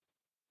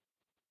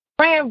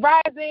Grand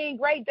Rising,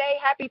 great day,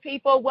 happy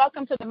people.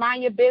 Welcome to the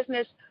Mind Your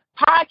Business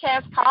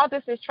podcast call.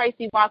 This is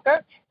Tracy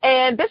Walker,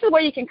 and this is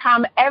where you can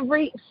come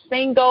every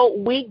single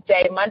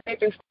weekday, Monday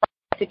through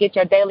Friday, to get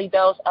your daily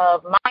dose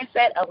of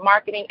mindset, of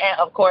marketing, and,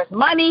 of course,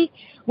 money.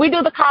 We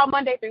do the call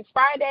Monday through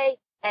Friday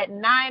at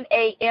 9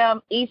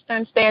 a.m.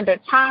 Eastern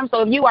Standard Time.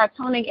 So if you are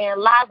tuning in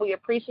live, we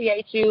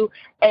appreciate you,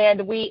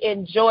 and we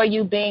enjoy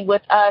you being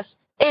with us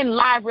in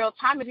live real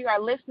time. If you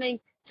are listening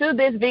to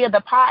this via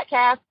the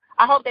podcast,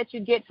 I hope that you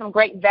get some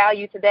great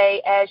value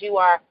today as you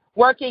are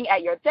working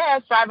at your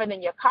desk, driving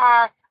in your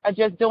car, or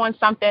just doing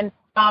something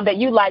that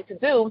you like to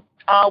do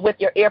with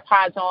your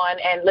earpods on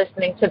and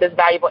listening to this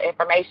valuable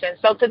information.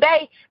 So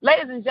today,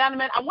 ladies and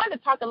gentlemen, I wanted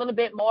to talk a little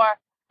bit more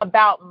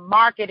about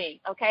marketing,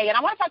 okay? And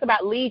I want to talk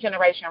about lead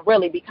generation,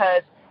 really,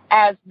 because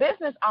as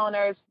business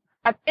owners,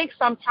 I think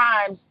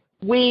sometimes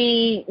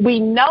we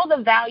know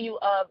the value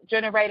of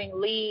generating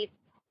leads,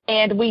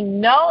 and we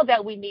know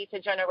that we need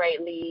to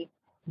generate leads,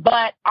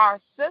 but our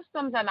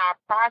systems and our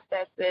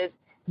processes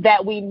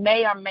that we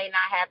may or may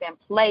not have in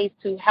place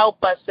to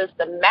help us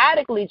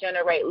systematically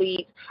generate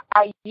leads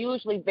are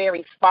usually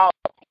very faulty.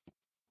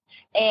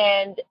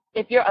 And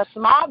if you're a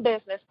small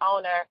business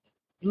owner,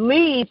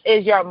 leads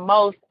is your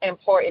most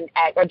important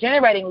act, or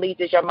generating leads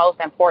is your most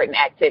important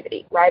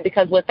activity, right?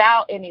 Because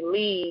without any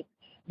leads,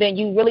 then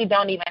you really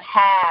don't even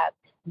have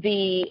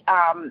the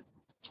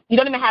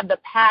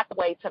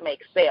pathway to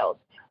make sales.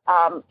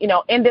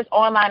 In this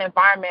online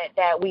environment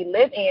that we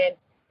live in,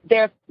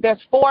 there's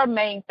four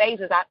main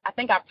phases. I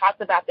think I've talked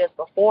about this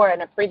before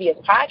in a previous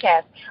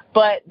podcast,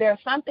 but there's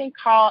something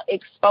called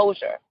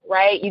exposure,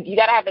 right? You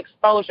got to have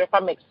exposure.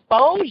 From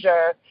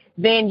exposure,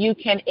 then you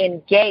can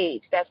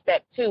engage. That's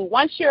step two.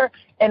 Once you're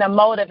in a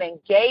mode of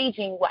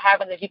engaging, what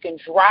happens is you can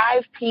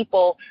drive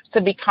people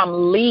to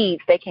become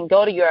leads. They can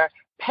go to your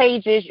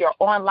pages, your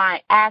online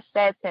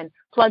assets, and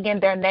plug in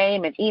their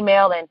name and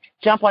email and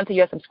jump onto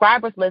your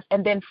subscribers list.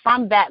 And then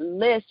from that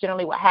list,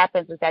 generally what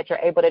happens is that you're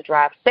able to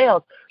drive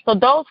sales. So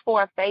those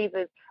four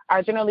phases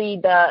are generally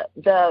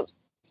the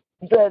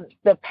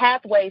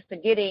pathways to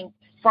getting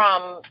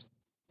from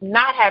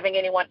not having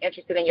anyone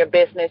interested in your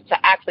business to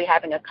actually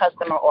having a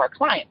customer or a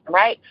client,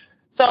 right?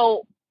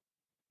 So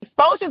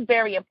exposure is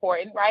very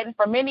important, right? And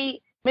for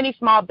many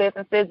small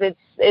businesses,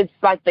 it's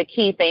like the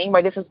key thing,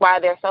 right? This is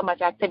why there's so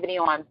much activity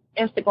on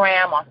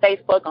Instagram, on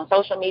Facebook, on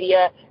social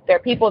media. There are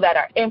people that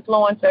are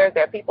influencers.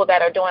 There are people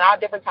that are doing all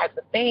different types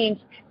of things,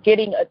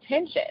 getting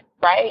attention,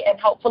 right? And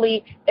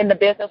hopefully in the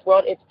business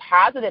world, it's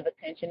positive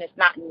attention. It's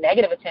not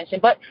negative attention.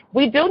 But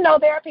we do know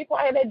there are people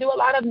out here that do a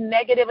lot of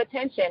negative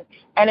attention.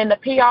 And in the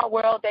PR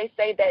world, they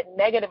say that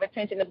negative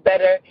attention is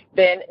better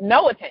than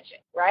no attention,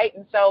 right?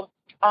 And so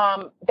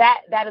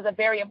that is a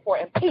very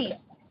important piece.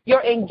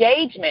 Your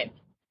engagement.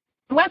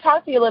 I'm going to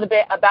talk to you a little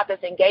bit about this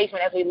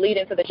engagement as we lead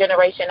into the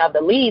generation of the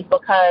leads,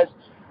 because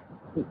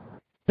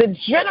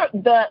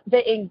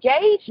the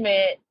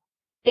engagement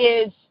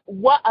is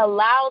what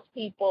allows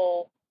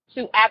people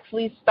to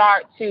actually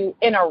start to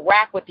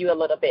interact with you a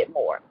little bit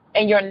more.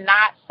 And you're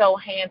not so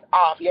hands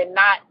off. You're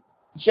not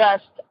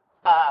just,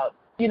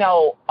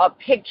 a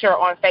picture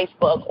on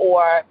Facebook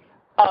or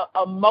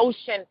a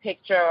motion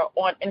picture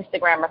on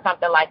Instagram or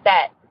something like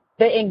that.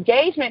 The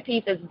engagement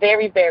piece is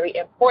very, very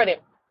important.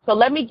 So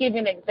let me give you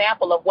an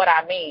example of what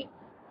I mean.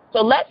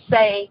 So let's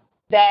say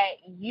that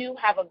you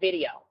have a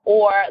video,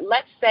 or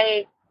let's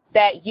say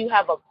that you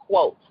have a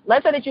quote.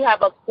 Let's say that you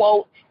have a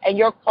quote and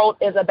your quote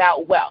is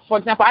about wealth. For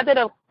example, I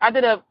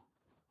did a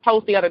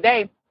post the other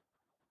day,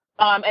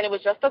 and it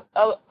was just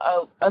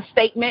a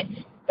statement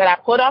that I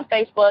put on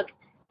Facebook,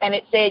 and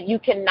it said, you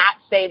cannot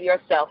save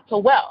yourself to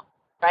wealth,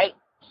 right?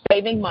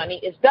 Saving money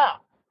is dumb.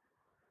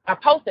 I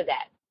posted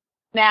that.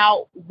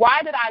 Now, why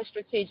did I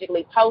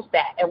strategically post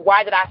that, and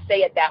why did I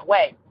say it that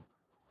way?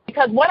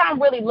 Because what I'm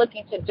really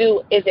looking to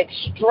do is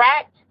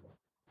extract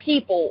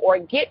people or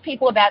get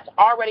people that's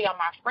already on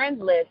my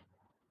friends list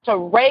to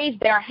raise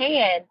their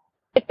hand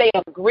if they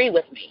agree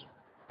with me,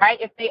 right?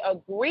 If they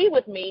agree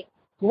with me,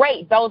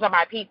 great, those are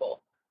my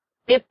people.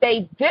 If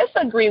they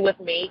disagree with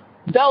me,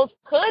 those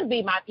could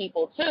be my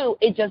people too.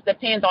 It just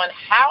depends on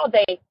how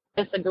they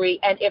disagree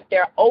and if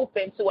they're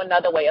open to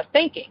another way of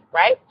thinking,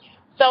 right?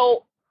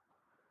 So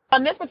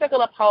on this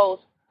particular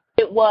post,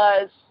 it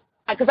was,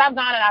 because I've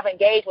gone and I've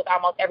engaged with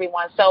almost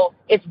everyone, so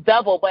it's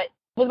double, but it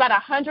was about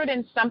 100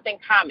 and something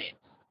comments,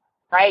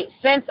 right?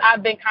 Since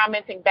I've been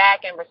commenting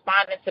back and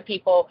responding to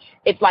people,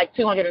 it's like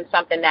 200 and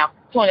something now,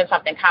 200 and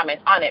something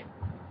comments on it.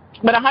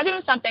 But 100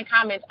 and something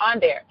comments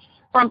on there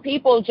from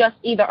people just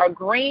either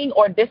agreeing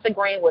or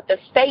disagreeing with the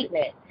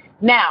statement.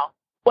 Now,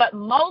 what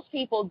most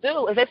people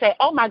do is they say,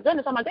 oh my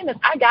goodness,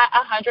 I got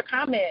 100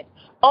 comments.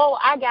 Oh,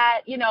 I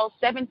got,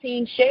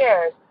 17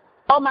 shares.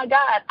 Oh my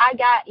God, I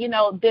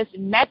got, this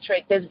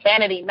metric, this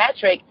vanity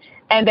metric,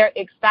 and they're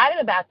excited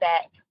about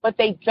that, but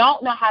they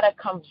don't know how to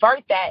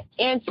convert that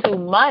into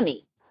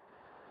money.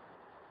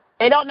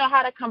 They don't know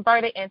how to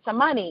convert it into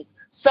money.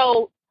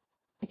 So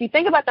if you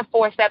think about the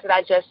 4 steps that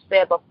I just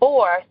said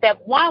before,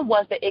 step 1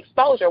 was the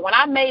exposure. When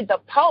I made the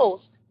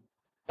post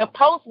The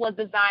post was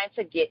designed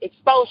to get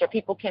exposure.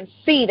 People can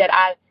see that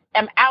I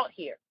am out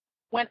here.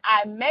 When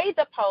I made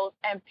the post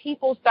and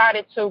people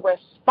started to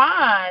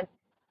respond,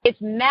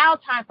 it's now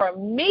time for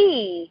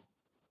me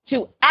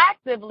to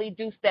actively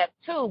do step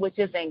 2, which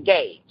is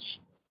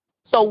engage.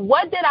 So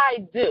what did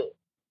I do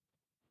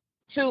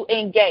to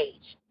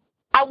engage?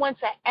 I went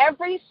to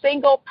every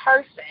single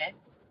person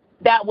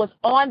that was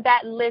on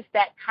that list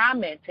that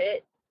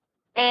commented,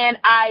 and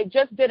I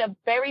just did a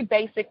very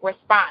basic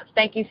response.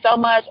 Thank you so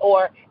much,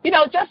 or,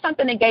 just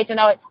something engaging.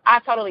 I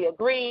totally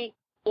agree,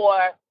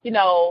 or,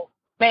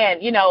 man,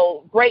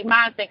 great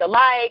minds think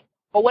alike,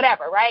 or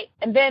whatever, right?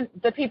 And then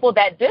the people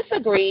that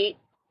disagreed,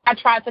 I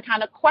tried to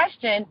kind of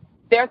question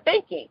their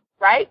thinking,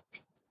 right?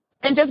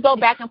 And just go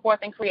back and forth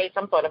and create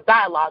some sort of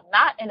dialogue,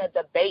 not in a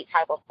debate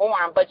type of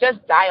form, but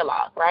just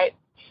dialogue, right?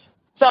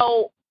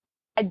 So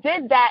I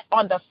did that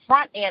on the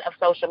front end of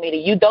social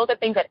media. Those are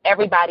things that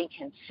everybody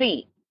can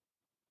see.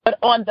 But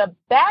on the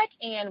back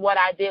end, what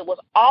I did was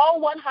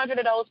all 100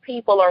 of those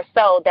people or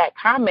so that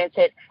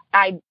commented,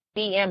 I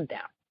DM'd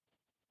them.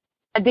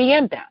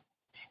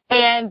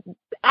 And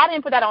I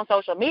didn't put that on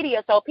social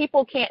media, so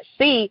people can't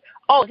see,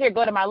 oh, here,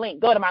 go to my link,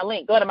 go to my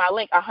link, go to my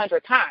link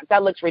 100 times.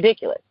 That looks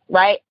ridiculous,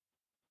 right?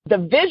 The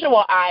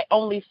visual eye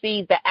only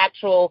sees the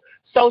actual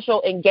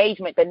social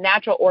engagement, the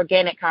natural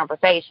organic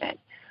conversation.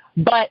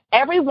 But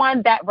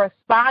everyone that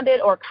responded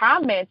or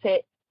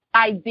commented,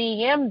 I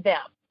DM'd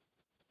them.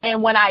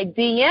 And when I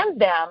DM'd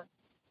them,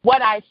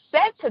 what I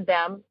said to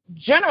them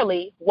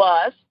generally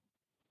was,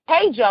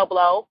 hey, Joe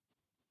Blow,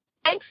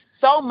 thanks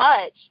so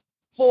much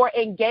for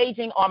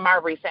engaging on my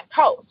recent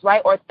post,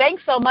 right? Or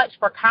thanks so much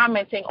for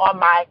commenting on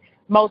my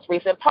most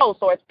recent post,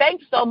 or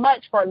thanks so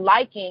much for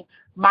liking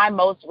my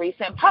most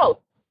recent post.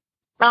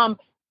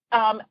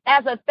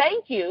 As a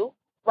thank you,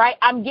 right,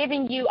 I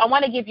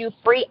want to give you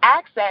free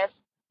access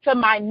to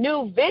my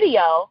new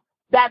video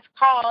that's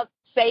called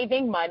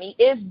Saving Money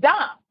is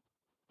Dumb.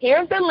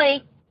 Here's the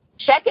link.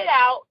 Check it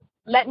out.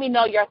 Let me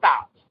know your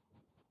thoughts,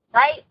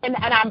 right? And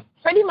I'm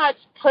pretty much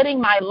putting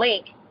my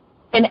link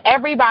in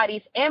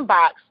everybody's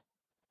inbox,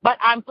 but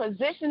I'm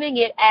positioning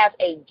it as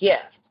a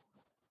gift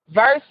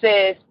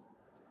versus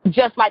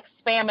just like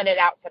spamming it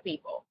out to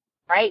people,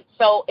 right?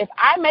 So if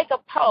I make a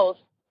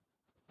post,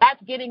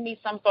 that's getting me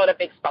some sort of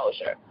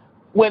exposure.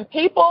 When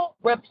people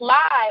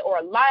reply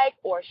or like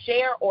or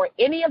share or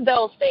any of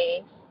those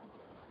things,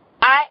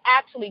 I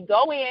actually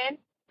go in,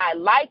 I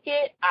like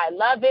it, I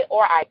love it,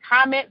 or I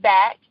comment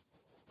back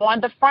on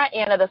the front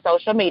end of the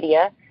social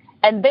media.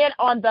 And then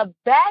on the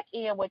back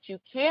end, what you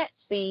can't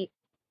see,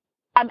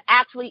 I'm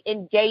actually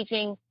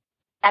engaging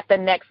at the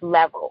next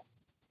level.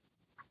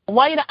 I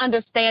want you to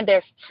understand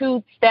there's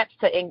 2 steps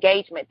to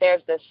engagement.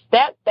 There's the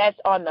step that's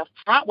on the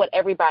front, what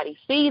everybody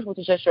sees, which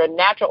is just your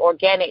natural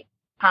organic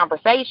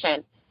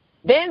conversation.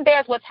 Then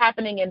there's what's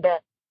happening in the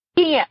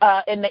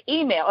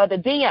email or the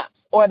DMs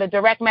or the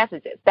direct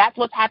messages. That's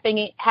what's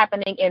happening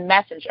in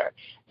Messenger,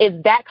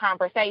 is that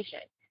conversation.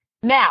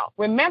 Now,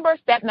 remember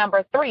step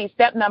number 3.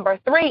 Step number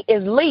 3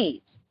 is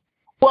leads.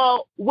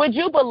 Well, would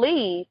you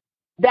believe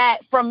that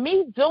from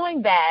me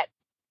doing that,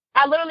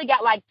 I literally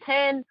got like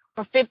 10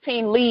 or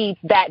 15 leads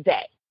that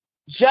day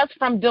just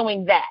from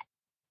doing that.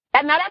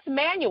 And now that's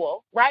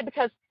manual, right?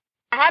 Because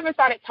I haven't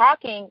started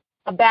talking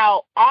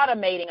about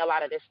automating a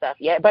lot of this stuff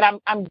yet, but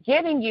I'm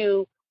giving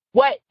you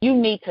what you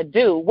need to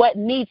do, what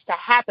needs to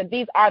happen.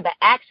 These are the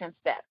action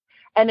steps.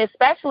 And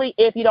especially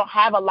if you don't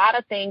have a lot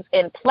of things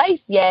in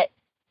place yet,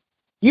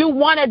 you've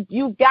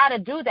got to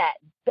do that.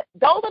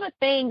 Those are the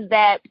things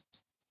that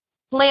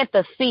plant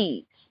the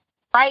seeds,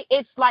 right?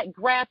 It's like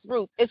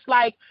grassroots. It's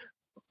like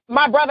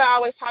my brother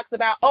always talks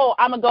about,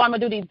 I'm going to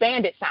do these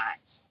bandit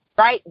signs,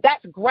 right?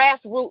 That's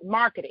grassroots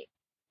marketing.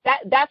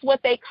 That's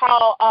what they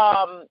call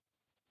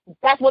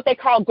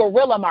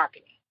guerrilla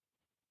marketing,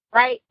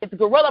 right? It's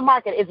guerrilla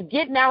marketing. It's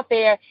getting out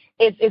there.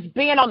 It's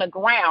being on the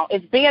ground.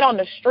 It's being on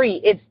the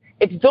street. It's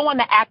doing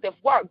the active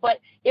work. But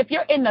if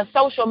you're in the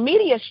social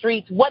media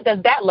streets, what does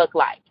that look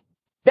like?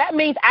 That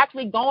means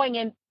actually going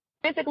and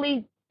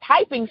physically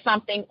typing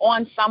something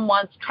on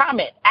someone's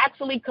comment,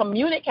 actually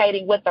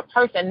communicating with the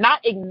person,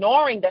 not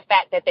ignoring the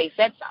fact that they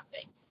said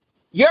something.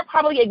 You're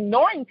probably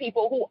ignoring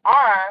people who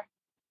are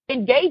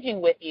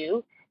engaging with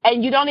you,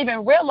 and you don't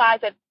even realize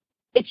that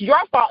it's your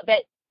fault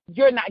that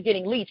you're not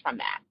getting leads from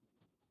that.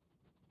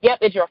 Yep,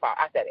 it's your fault.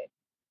 I said it.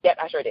 Yep,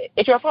 I sure did.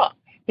 It's your fault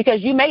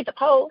because you made the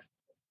post,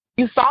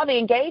 you saw the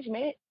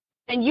engagement,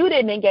 and you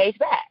didn't engage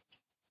back.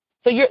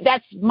 So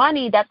that's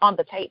money that's on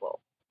the table,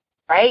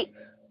 right?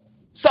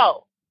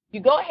 So you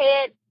go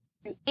ahead,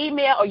 you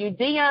email or you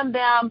DM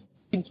them,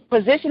 you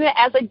position it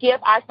as a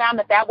gift. I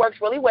found that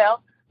works really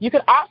well. You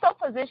could also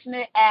position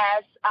it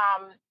as,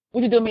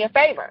 would you do me a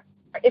favor?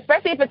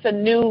 Especially if it's a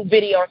new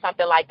video or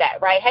something like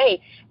that, right?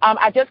 Hey,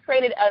 I just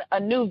created a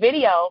new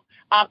video.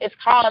 It's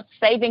called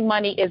Saving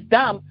Money is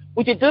Dumb.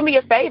 Would you do me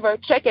a favor,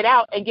 check it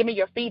out, and give me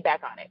your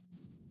feedback on it?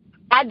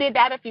 I did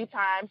that a few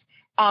times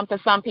to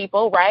some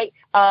people, right?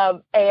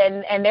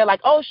 And they're like,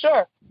 oh,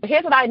 sure. But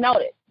here's what I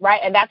noticed, right?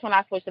 And that's when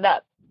I switched it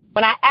up.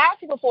 When I ask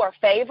people for a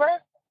favor,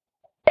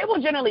 they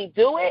will generally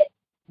do it.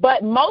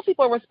 But most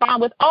people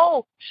respond with,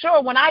 oh,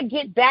 sure, when I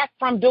get back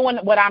from doing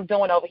what I'm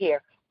doing over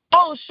here.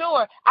 Oh,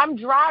 sure, I'm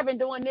driving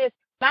doing this.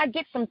 When I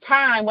get some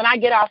time, when I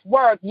get off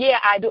work, yeah,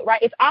 I do it,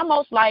 right? It's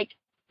almost like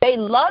they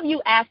love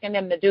you asking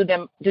them to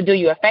do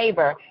you a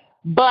favor,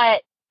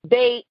 but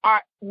they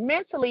are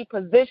mentally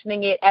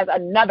positioning it as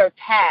another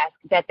task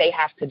that they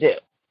have to do,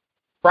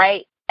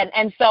 right?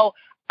 And so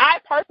I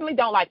personally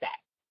don't like that.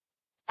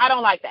 I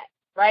don't like that,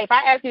 right? If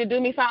I ask you to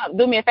do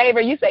me a favor,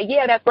 you say,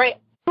 yeah, that's great.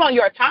 I'm on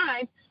your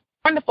time.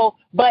 Wonderful.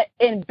 But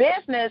in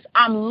business,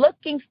 I'm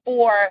looking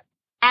for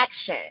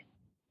action,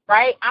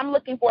 right? I'm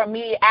looking for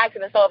immediate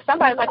action. And so if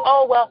somebody's like,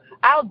 oh, well,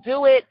 I'll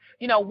do it,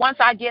 once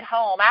I get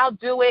home, I'll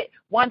do it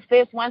once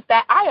this, once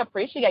that, I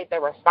appreciate the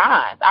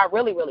response. I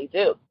really, really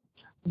do.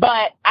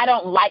 But I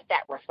don't like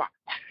that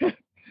response.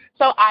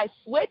 So I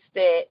switched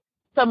it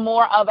to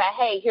more of a,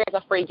 hey, here's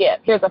a free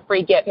gift. Here's a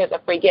free gift. Here's a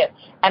free gift.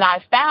 And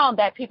I found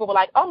that people were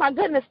like, oh, my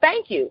goodness,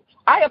 thank you.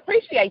 I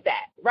appreciate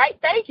that, right?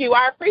 Thank you.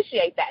 I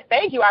appreciate that.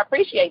 Thank you. I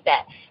appreciate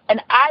that.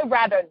 And I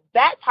rather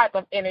that type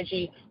of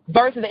energy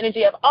versus the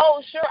energy of,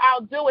 oh, sure, I'll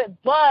do it,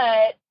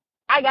 but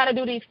I got to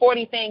do these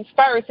 40 things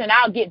first and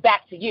I'll get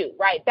back to you,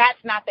 right? That's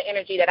not the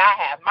energy that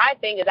I have. My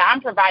thing is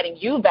I'm providing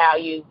you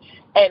value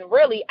and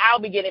really I'll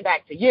be getting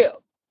back to you.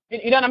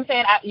 You know what I'm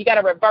saying? You got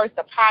to reverse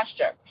the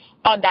posture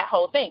on that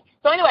whole thing.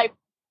 So anyway,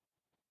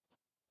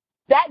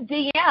 that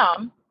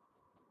DM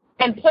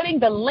and putting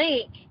the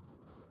link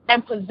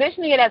and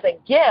positioning it as a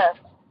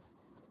gift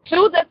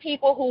to the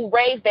people who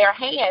raise their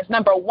hands,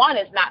 number one,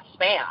 is not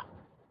spam,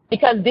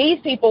 because these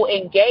people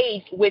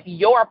engaged with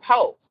your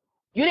post.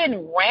 You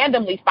didn't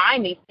randomly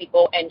find these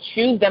people and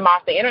choose them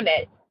off the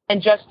internet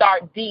and just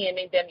start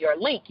DMing them your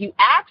link. You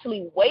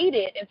actually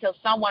waited until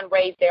someone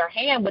raised their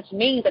hand, which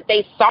means that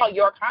they saw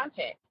your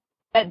content,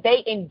 that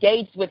they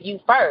engaged with you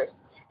first.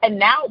 And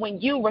now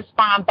when you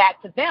respond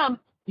back to them,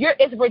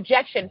 it's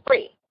rejection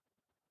free.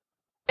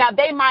 Now,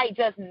 they might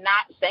just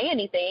not say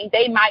anything.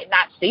 They might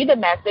not see the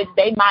message.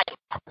 They might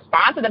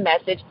respond to the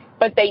message,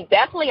 but they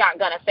definitely aren't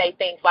going to say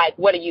things like,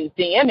 what are you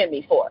DMing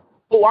me for?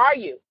 Who are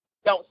you?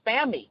 Don't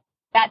spam me.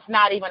 That's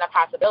not even a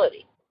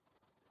possibility,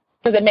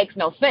 because it makes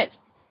no sense.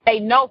 They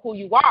know who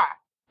you are.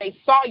 They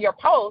saw your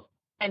post,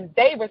 and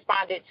they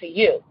responded to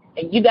you.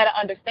 And you got to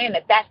understand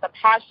that that's the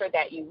posture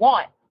that you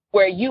want,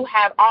 where you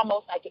have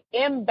almost like an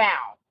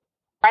inbound,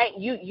 right?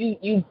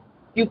 You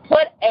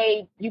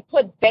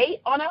put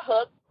bait on a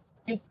hook.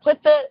 You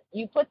put the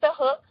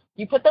hook,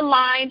 you put the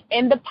line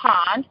in the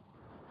pond,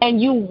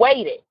 and you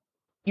waited.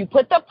 You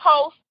put the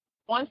post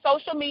on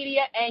social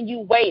media, and you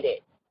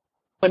waited.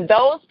 When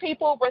those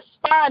people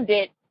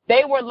responded,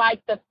 they were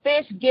like the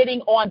fish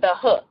getting on the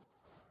hook.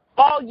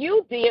 All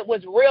you did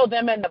was reel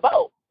them in the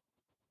boat.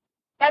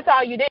 That's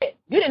all you did.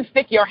 You didn't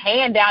stick your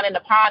hand down in the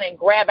pond and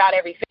grab out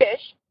every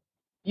fish.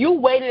 You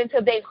waited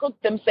until they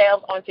hooked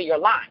themselves onto your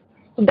line.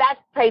 So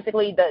that's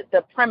basically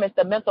the premise,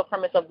 the mental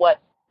premise of what's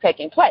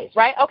taking place,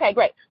 right? Okay,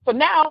 great. So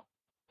now,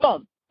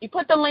 boom, you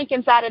put the link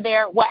inside of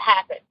there. What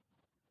happens?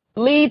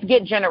 Leads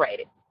get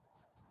generated.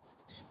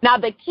 Now,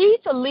 the key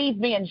to leads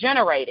being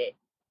generated,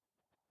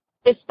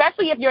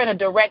 especially if you're in a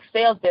direct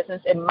sales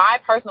business, in my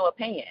personal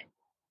opinion,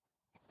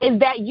 is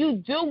that you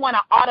do want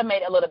to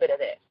automate a little bit of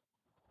this.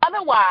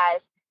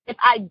 Otherwise, if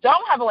I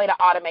don't have a way to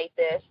automate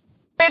this,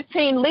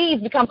 15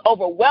 leads becomes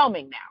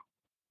overwhelming now.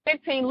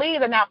 15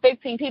 leads are now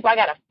 15 people I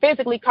got to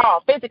physically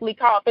call, physically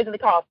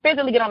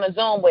get on a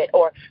Zoom with,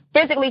 or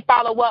physically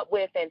follow up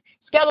with, and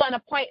schedule an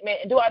appointment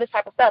and do all this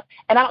type of stuff.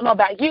 And I don't know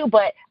about you,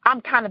 but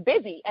I'm kind of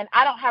busy, and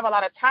I don't have a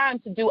lot of time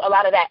to do a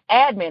lot of that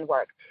admin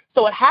work.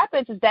 So what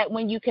happens is that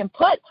when you can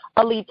put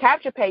a lead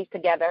capture page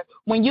together,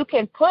 when you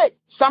can put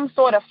some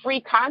sort of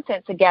free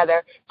content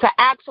together to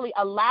actually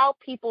allow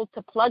people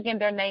to plug in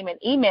their name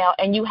and email,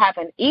 and you have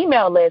an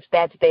email list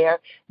that's there,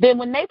 then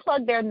when they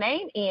plug their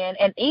name in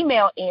and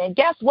email in,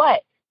 guess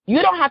what?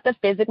 You don't have to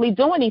physically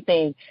do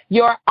anything.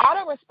 Your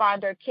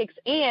autoresponder kicks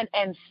in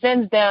and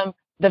sends them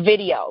the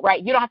video,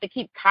 right? You don't have to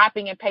keep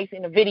copying and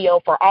pasting the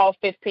video for all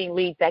 15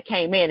 leads that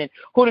came in, and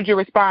who did you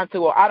respond to,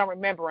 or I don't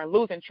remember, and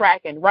losing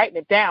track and writing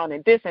it down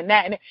and this and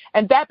that,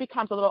 and that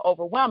becomes a little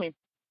overwhelming.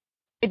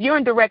 If you're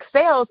in direct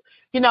sales,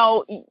 you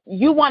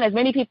want as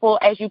many people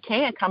as you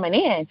can coming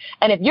in,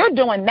 and if you're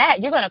doing that,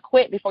 you're going to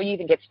quit before you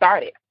even get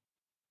started.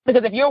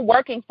 Because if you're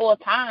working full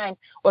time,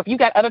 or if you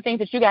got other things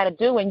that you got to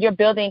do and you're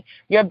building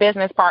your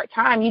business part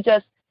time, you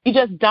just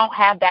don't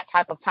have that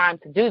type of time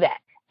to do that.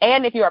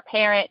 And if you're a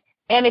parent,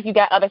 and if you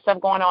got other stuff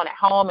going on at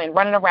home and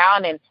running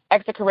around and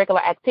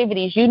extracurricular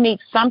activities, you need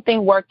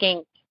something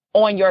working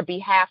on your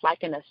behalf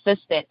like an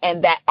assistant.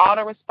 And that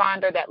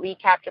autoresponder, that lead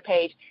capture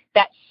page,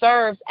 that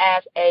serves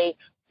as a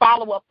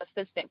follow-up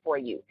assistant for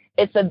you.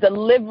 It's a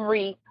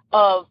delivery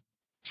of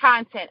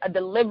content, a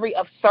delivery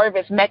of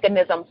service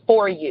mechanism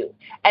for you.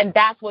 And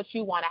that's what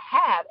you want to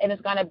have. And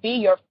it's going to be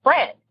your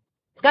friend.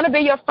 It's going to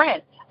be your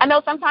friend. I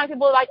know sometimes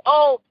people are like,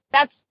 oh,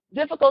 that's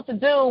difficult to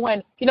do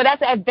when,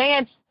 that's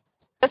advanced.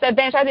 That's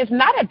advanced strategy. It's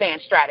not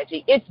advanced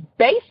strategy. It's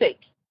basic.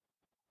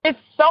 It's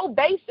so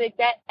basic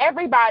that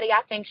everybody,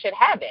 I think, should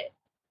have it.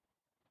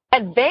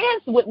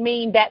 Advanced would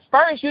mean that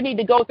first you need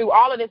to go through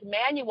all of this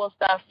manual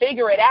stuff,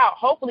 figure it out.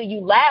 Hopefully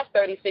you last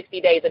 30, 60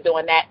 days of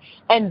doing that.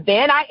 And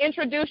then I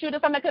introduce you to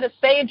something that could have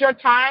saved your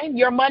time,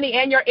 your money,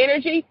 and your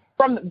energy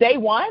from day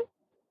one.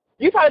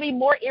 You'd probably be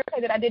more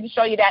irritated that I didn't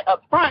show you that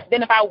up front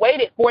than if I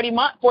waited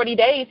 40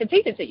 days to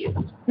teach it to you.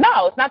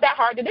 No, it's not that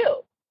hard to do.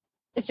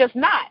 It's just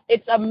not.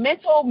 It's a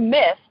mental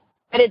myth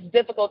that it's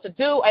difficult to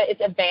do. It's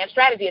advanced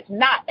strategy. It's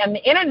not. And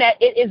the internet,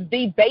 it is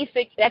the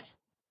basic,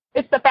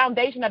 it's the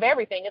foundation of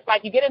everything. It's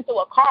like you get into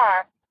a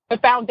car, the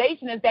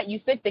foundation is that you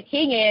stick the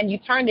key in, you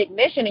turn the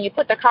ignition, and you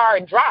put the car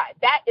in drive.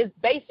 That is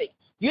basic.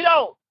 You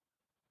don't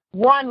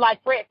run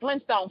like Fred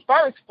Flintstone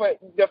first for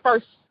the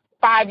first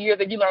 5 years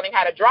of you learning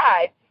how to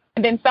drive,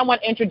 and then someone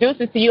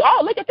introduces to you,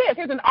 oh, look at this.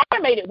 Here's an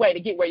automated way to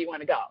get where you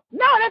want to go.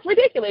 No, that's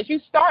ridiculous. You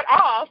start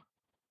off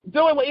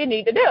doing what you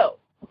need to do,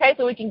 okay,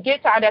 so we can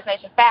get to our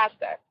destination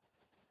faster.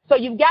 So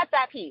you've got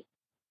that piece.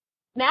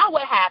 Now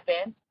what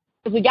happens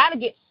is we got to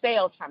get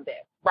sales from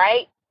this,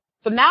 right?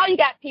 So now you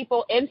got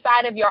people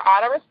inside of your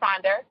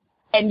autoresponder,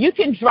 and you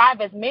can drive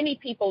as many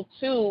people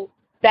to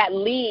that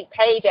lead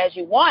page as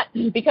you want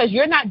because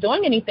you're not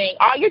doing anything.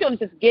 All you're doing is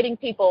just getting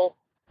people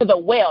to the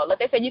well. Like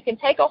they said, you can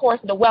take a horse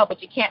to the well,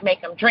 but you can't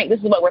make them drink. This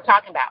is what we're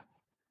talking about.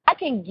 I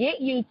can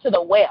get you to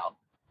the well.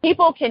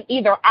 People can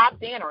either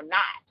opt in or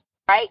not,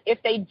 right?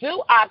 If they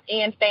do opt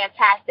in,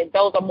 fantastic.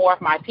 Those are more of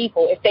my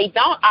people. If they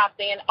don't opt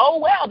in, oh,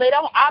 well, they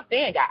don't opt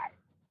in, guys.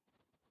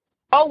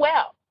 Oh,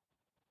 well,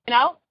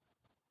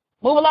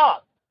 move along.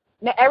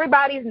 Now,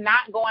 everybody's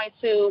not going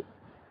to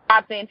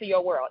opt into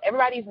your world.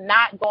 Everybody's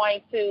not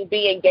going to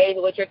be engaged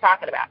with what you're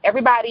talking about.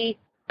 Everybody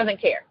doesn't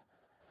care.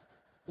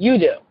 You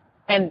do,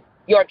 and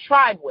your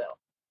tribe will.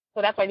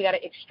 So that's why you got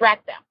to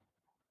extract them.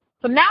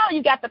 So now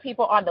you got the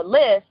people on the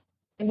list,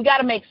 and we got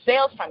to make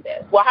sales from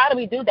this. Well, how do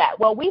we do that?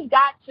 Well, we've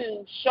got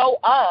to show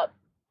up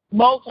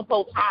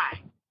multiple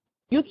times.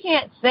 You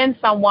can't send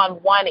someone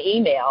one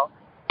email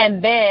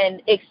and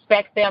then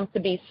expect them to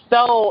be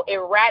so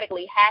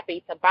erratically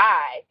happy to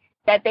buy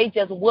that they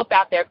just whip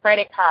out their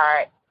credit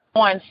card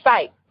on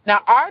site.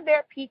 Now, are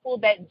there people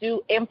that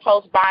do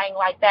impulse buying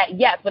like that?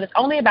 Yes, but it's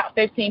only about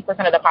 15%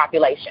 of the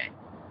population.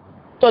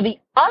 So the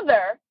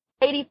other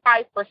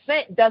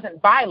 85%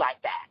 doesn't buy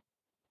like that.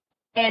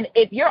 And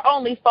if you're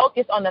only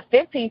focused on the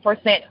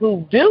 15%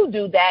 who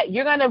do that,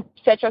 you're going to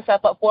set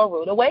yourself up for a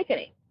rude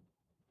awakening.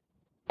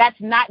 That's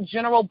not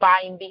general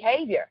buying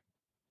behavior.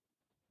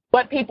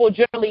 What people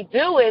generally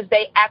do is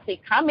they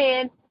actually come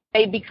in,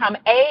 they become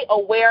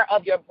aware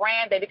of your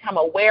brand, they become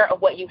aware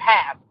of what you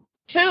have.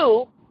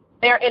 2,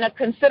 they're in a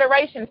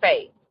consideration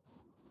phase.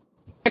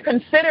 They're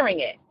considering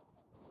it.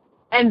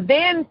 And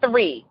then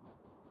 3,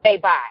 they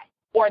buy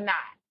or not.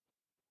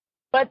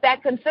 But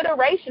that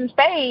consideration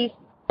phase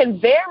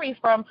can vary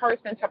from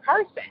person to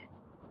person.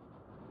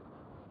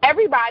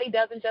 Everybody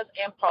doesn't just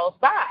impulse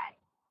buy.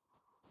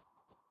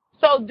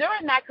 So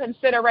during that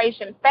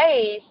consideration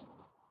phase,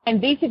 and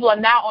these people are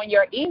now on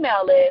your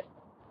email list,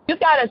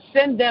 you've got to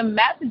send them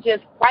messages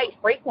quite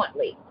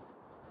frequently.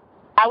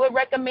 I would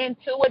recommend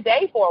 2 a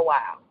day for a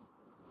while,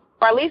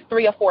 or at least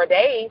 3 or 4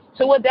 days,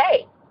 2 a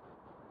day.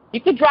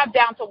 You could drop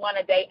down to 1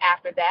 a day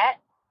after that,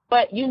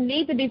 but you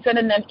need to be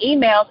sending them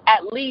emails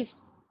at least,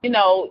 2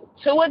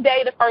 a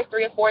day the first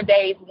 3 or 4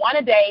 days, 1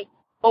 a day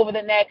over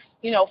the next,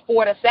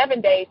 4 to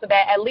 7 days, so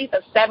that at least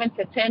a 7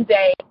 to 10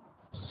 day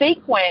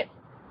sequence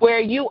where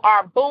you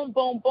are boom,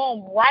 boom,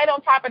 boom, right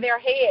on top of their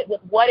head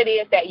with what it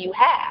is that you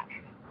have.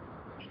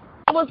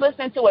 I was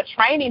listening to a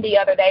training the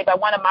other day by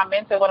one of my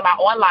mentors, one of my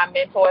online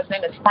mentors. His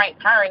name is Frank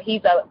Kern.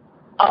 He's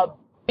a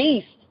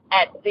beast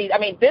at these. I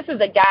mean, this is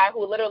a guy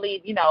who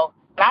literally, when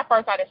I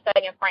first started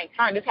studying Frank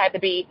Kern, this had to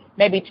be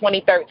maybe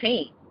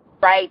 2013,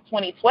 right,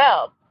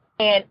 2012.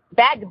 And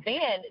back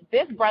then,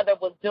 this brother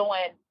was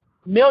doing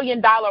 $1 million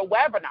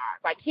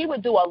webinars. Like, he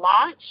would do a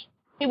launch.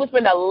 He would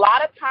spend a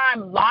lot of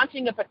time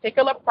launching a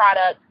particular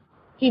product.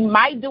 He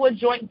might do a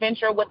joint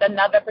venture with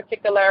another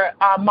particular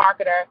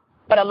marketer,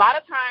 but a lot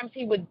of times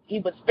he would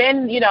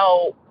spend,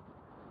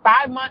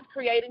 5 months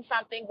creating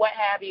something, what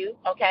have you,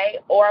 okay,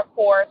 or a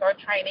course or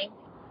training.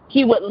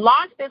 He would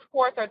launch this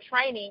course or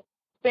training,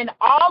 spend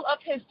all of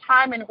his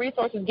time and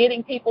resources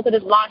getting people to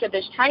this launch of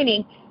this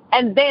training,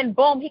 and then,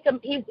 boom,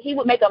 he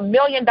would make $1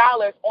 million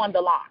on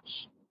the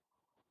launch.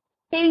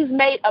 He's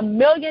made $1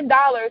 million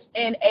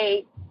in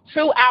a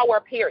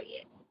 2-hour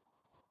period.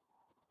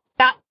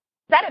 Now,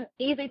 is that an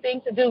easy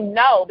thing to do?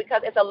 No,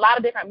 because it's a lot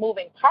of different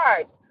moving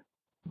parts.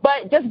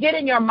 But just get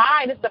in your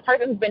mind, it's the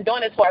person who's been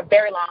doing this for a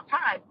very long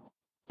time.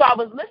 So I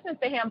was listening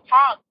to him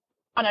talk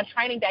on a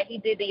training that he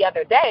did the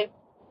other day,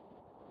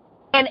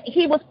 and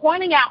he was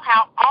pointing out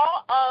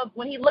how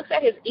when he looks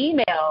at his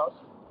emails,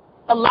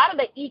 a lot of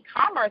the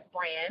e-commerce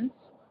brands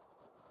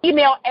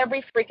email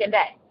every freaking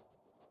day.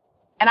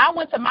 And I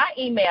went to my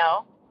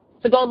email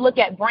to go look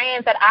at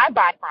brands that I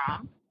buy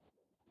from,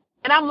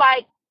 and I'm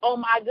like, oh,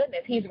 my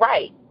goodness, he's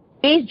right.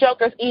 These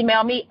jokers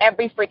email me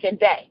every freaking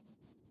day.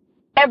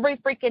 Every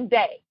freaking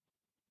day.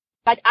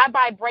 Like, I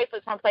buy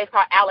bracelets from a place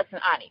called Alex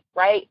and Ani,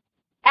 right?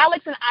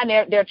 Alex and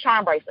Ani, they're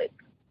charm bracelets.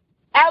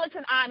 Alex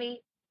and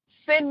Ani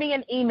send me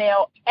an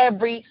email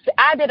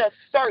I did a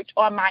search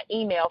on my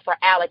email for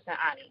Alex and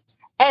Ani.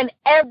 And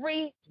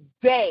every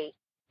day,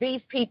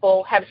 these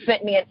people have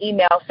sent me an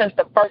email since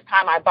the first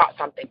time I bought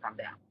something from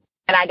them.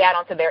 And I got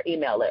onto their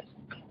email list.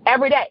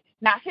 Every day.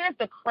 Now, here's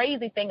the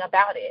crazy thing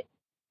about it.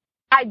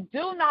 I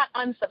do not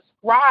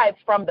unsubscribe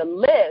from the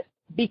list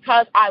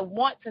because I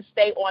want to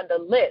stay on the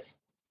list.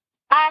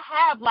 I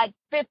have like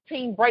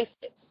 15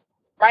 bracelets,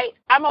 right?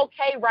 I'm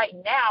okay right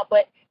now,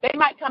 but they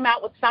might come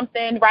out with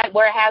something, right,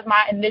 where it has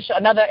my initial,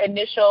 another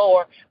initial,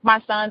 or my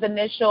son's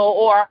initial,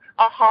 or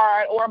a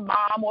heart, or a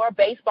mom, or a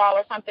baseball,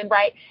 or something,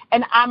 right?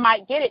 And I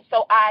might get it.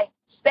 So I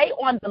stay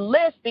on the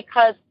list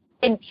because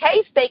in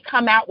case they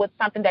come out with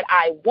something that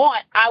I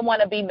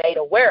want to be made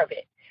aware of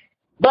it.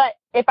 But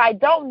if I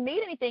don't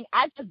need anything,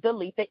 I just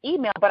delete the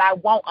email, but I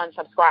won't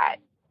unsubscribe.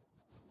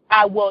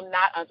 I will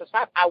not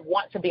unsubscribe. I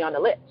want to be on the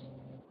list.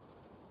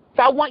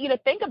 So I want you to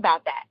think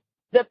about that.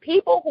 The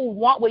people who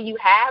want what you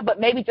have, but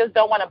maybe just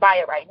don't want to buy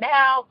it right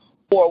now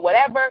or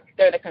whatever,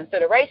 they're in the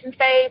consideration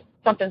phase,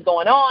 something's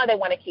going on, they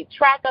want to keep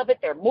track of it,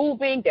 they're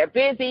moving, they're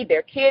busy,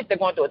 their kids, they're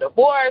going through a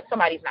divorce,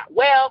 somebody's not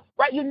well,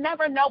 right? You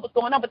never know what's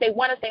going on, but they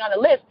want to stay on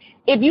the list.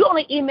 If you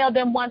only emailed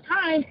them one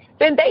time,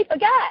 then they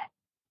forgot.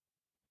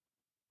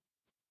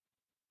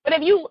 But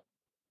if you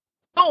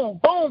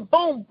boom, boom,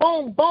 boom,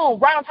 boom, boom,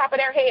 right on top of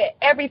their head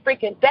every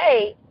freaking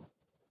day,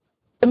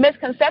 the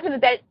misconception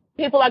is that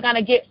people are going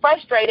to get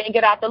frustrated and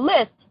get off the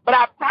list. But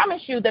I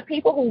promise you, the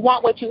people who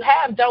want what you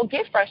have don't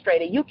get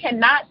frustrated. You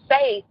cannot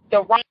say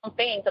the wrong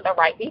thing to the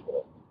right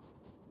people.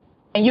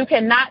 And you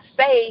cannot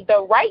say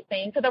the right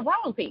thing to the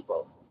wrong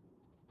people.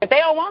 If they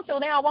don't want to,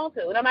 they don't want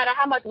to, no matter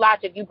how much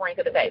logic you bring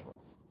to the table.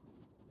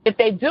 If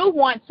they do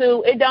want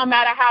to, it don't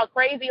matter how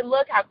crazy it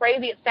looks, how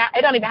crazy it sounds.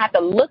 It don't even have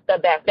to look the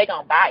best. They're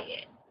going to buy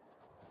it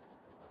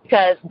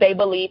because they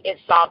believe it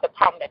solved the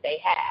problem that they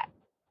have.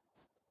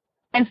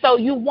 And so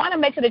you want to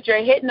make sure that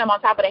you're hitting them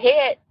on top of the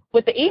head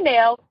with the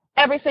email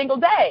every single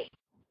day.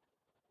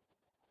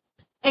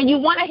 And you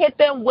want to hit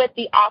them with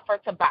the offer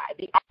to buy,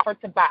 the offer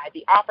to buy,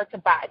 the offer to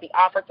buy, the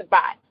offer to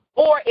buy.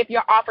 Or if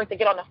you're offered to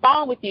get on the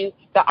phone with you,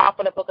 the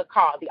offer to book a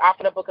call, the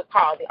offer to book a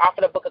call, the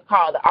offer to book a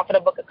call, the offer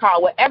to book a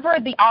call. Whatever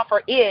the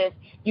offer is,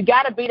 you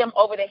got to beat them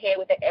over the head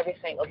with it every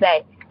single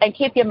day. And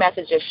keep your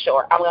messages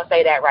short. I'm going to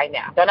say that right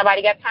now. Don't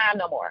nobody got time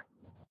no more.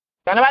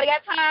 Don't nobody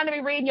got time to be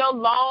reading your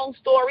long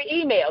story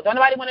emails. Don't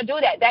nobody want to do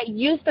that. That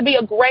used to be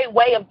a great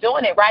way of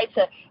doing it, right,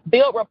 to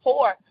build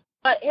rapport.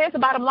 But here's the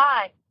bottom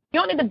line. You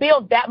don't need to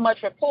build that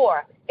much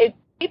rapport. If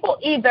people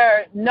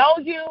either know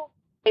you,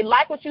 they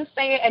like what you're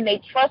saying, and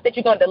they trust that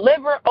you're going to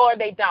deliver, or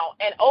they don't.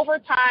 And over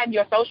time,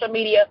 your social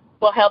media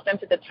will help them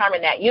to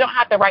determine that. You don't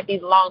have to write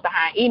these long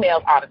behind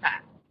emails all the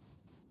time.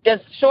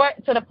 Just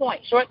short to the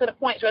point, short to the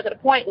point, short to the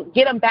point.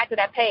 Get them back to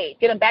that page.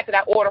 Get them back to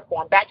that order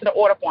form, back to the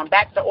order form,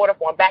 back to the order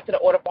form, back to the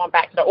order form,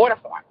 back to the order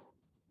form.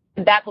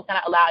 And that's what's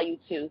going to allow you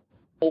to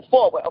move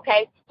forward,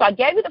 okay? So I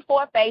gave you the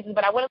 4 phases,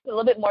 but I went into a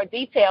little bit more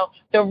detail.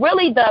 The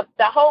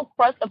whole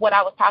crust of what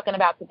I was talking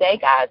about today,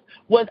 guys,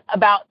 was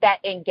about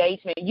that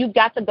engagement. You've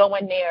got to go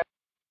in there.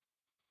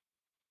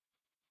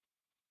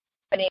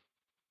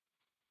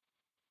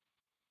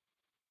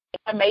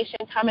 Information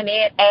coming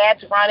in,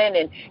 ads running,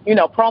 and,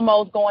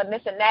 promos going,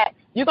 this and that.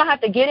 You're going to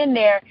have to get in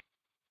there.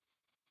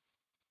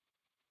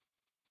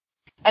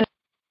 And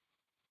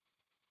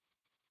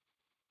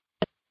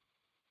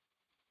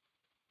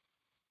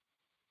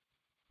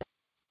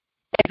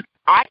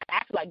I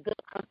act like good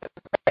customer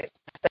service.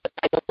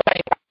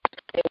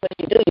 What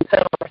you do, you put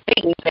them on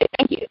receipt and you say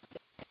thank you,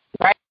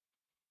 right?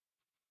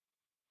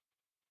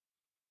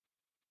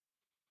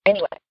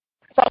 Anyway,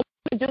 so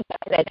you do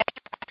that.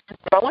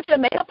 So I want you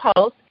to make a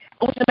post.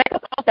 I want you to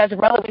make a post that's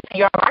relevant to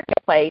your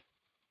marketplace.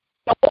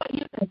 So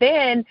you can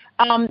then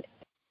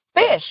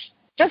fish.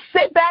 Just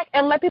sit back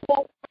and let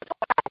people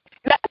reply.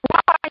 That's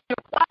why your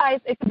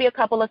replies, it could be a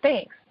couple of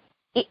things.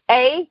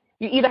 A,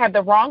 you either have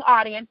the wrong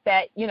audience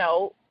that,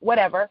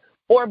 whatever,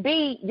 or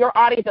B, your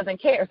audience doesn't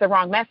care. It's the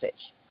wrong message.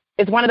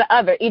 It's one or the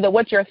other. Either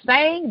what you're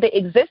saying, the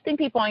existing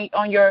people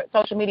on your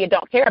social media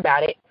don't care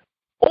about it,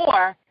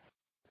 or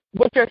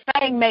what you're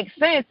saying makes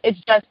sense. It's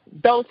just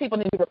those people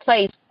need to be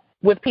replaced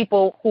with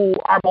people who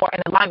are more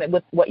in alignment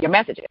with what your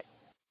message is,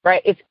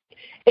 right? It's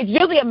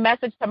usually a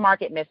message to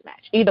market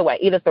mismatch. Either way,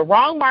 either it's the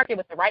wrong market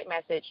with the right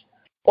message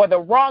or the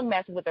wrong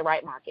message with the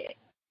right market.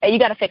 And you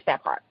got to fix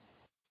that part.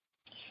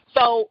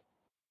 So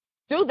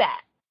do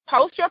that.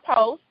 Post your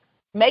post.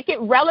 Make it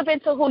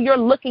relevant to who you're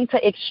looking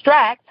to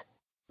extract.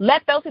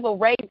 Let those people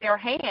raise their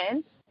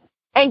hands.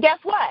 And guess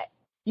what?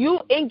 You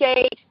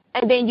engage,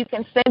 and then you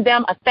can send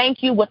them a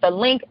thank you with a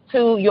link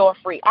to your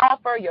free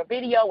offer, your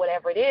video,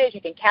 whatever it is. You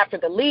can capture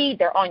the lead.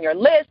 They're on your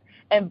list.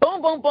 And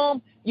boom, boom,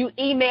 boom, you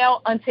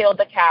email until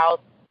the cows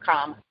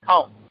come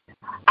home.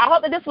 I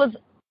hope that this was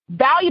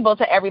valuable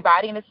to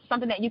everybody, and it's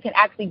something that you can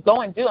actually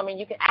go and do. I mean,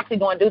 you can actually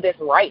go and do this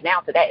right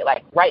now today,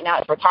 like right now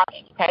as we're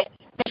talking, okay?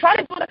 And try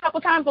to do it a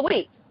couple times a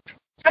week.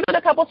 Try to do it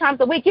a couple times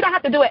a week. You don't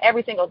have to do it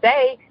every single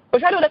day. But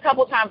try to do it a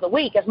couple times a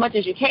week as much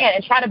as you can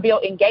and try to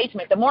build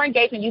engagement. The more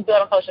engagement you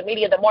build on social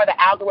media, the more the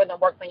algorithm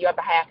works on your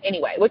behalf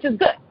anyway, which is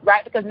good,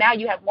 right? Because now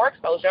you have more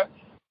exposure.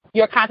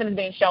 Your content is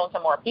being shown to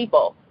more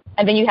people.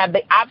 And then you have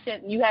the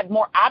option, you have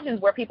more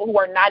options where people who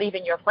are not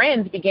even your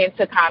friends begin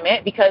to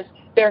comment because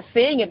they're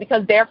seeing it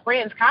because their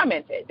friends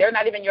commented. They're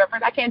not even your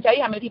friends. I can't tell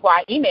you how many people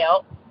I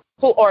emailed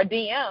or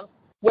DM'd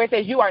where it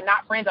says you are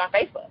not friends on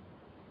Facebook.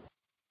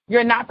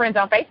 You're not friends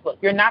on Facebook.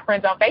 You're not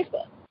friends on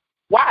Facebook.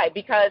 Why?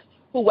 Because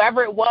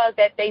whoever it was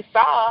that they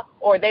saw,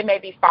 or they may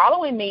be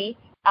following me,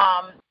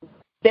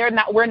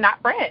 we're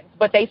not friends,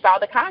 but they saw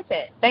the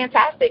content.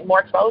 Fantastic,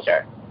 more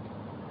exposure.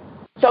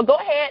 So go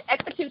ahead,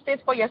 execute this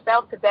for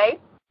yourself today.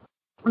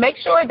 Make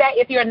sure that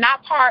if you're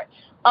not part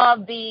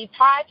of the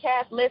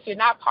podcast list, you're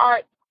not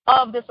part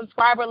of the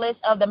subscriber list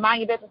of the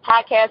Mind Your Business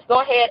podcast,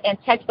 go ahead and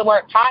text the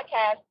word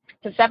podcast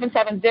to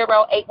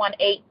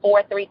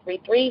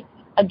 770-818-4333.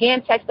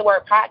 Again, text the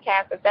word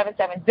podcast to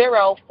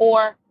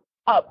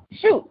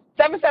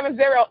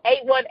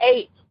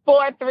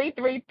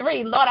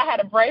 770-818-4333. Lord, I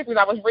had a break because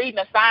I was reading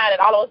a sign and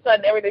all of a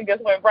sudden everything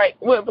just went blank.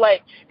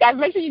 Guys,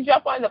 make sure you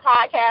jump on the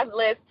podcast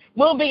list.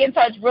 We'll be in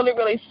touch really,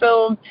 really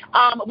soon.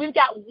 We've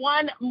got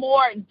one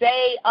more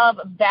day of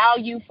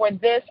value for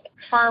this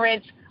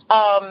current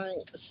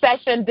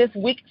session, this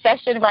week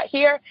session right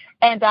here,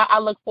 and I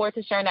look forward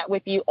to sharing that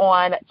with you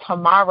on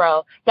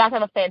tomorrow. Guys,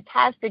 have a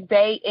fantastic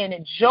day.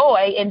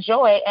 Enjoy, and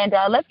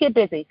let's get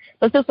busy.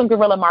 Let's do some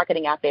guerrilla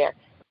marketing out there.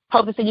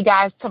 Hope to see you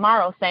guys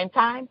tomorrow, same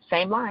time,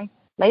 same line.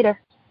 Later.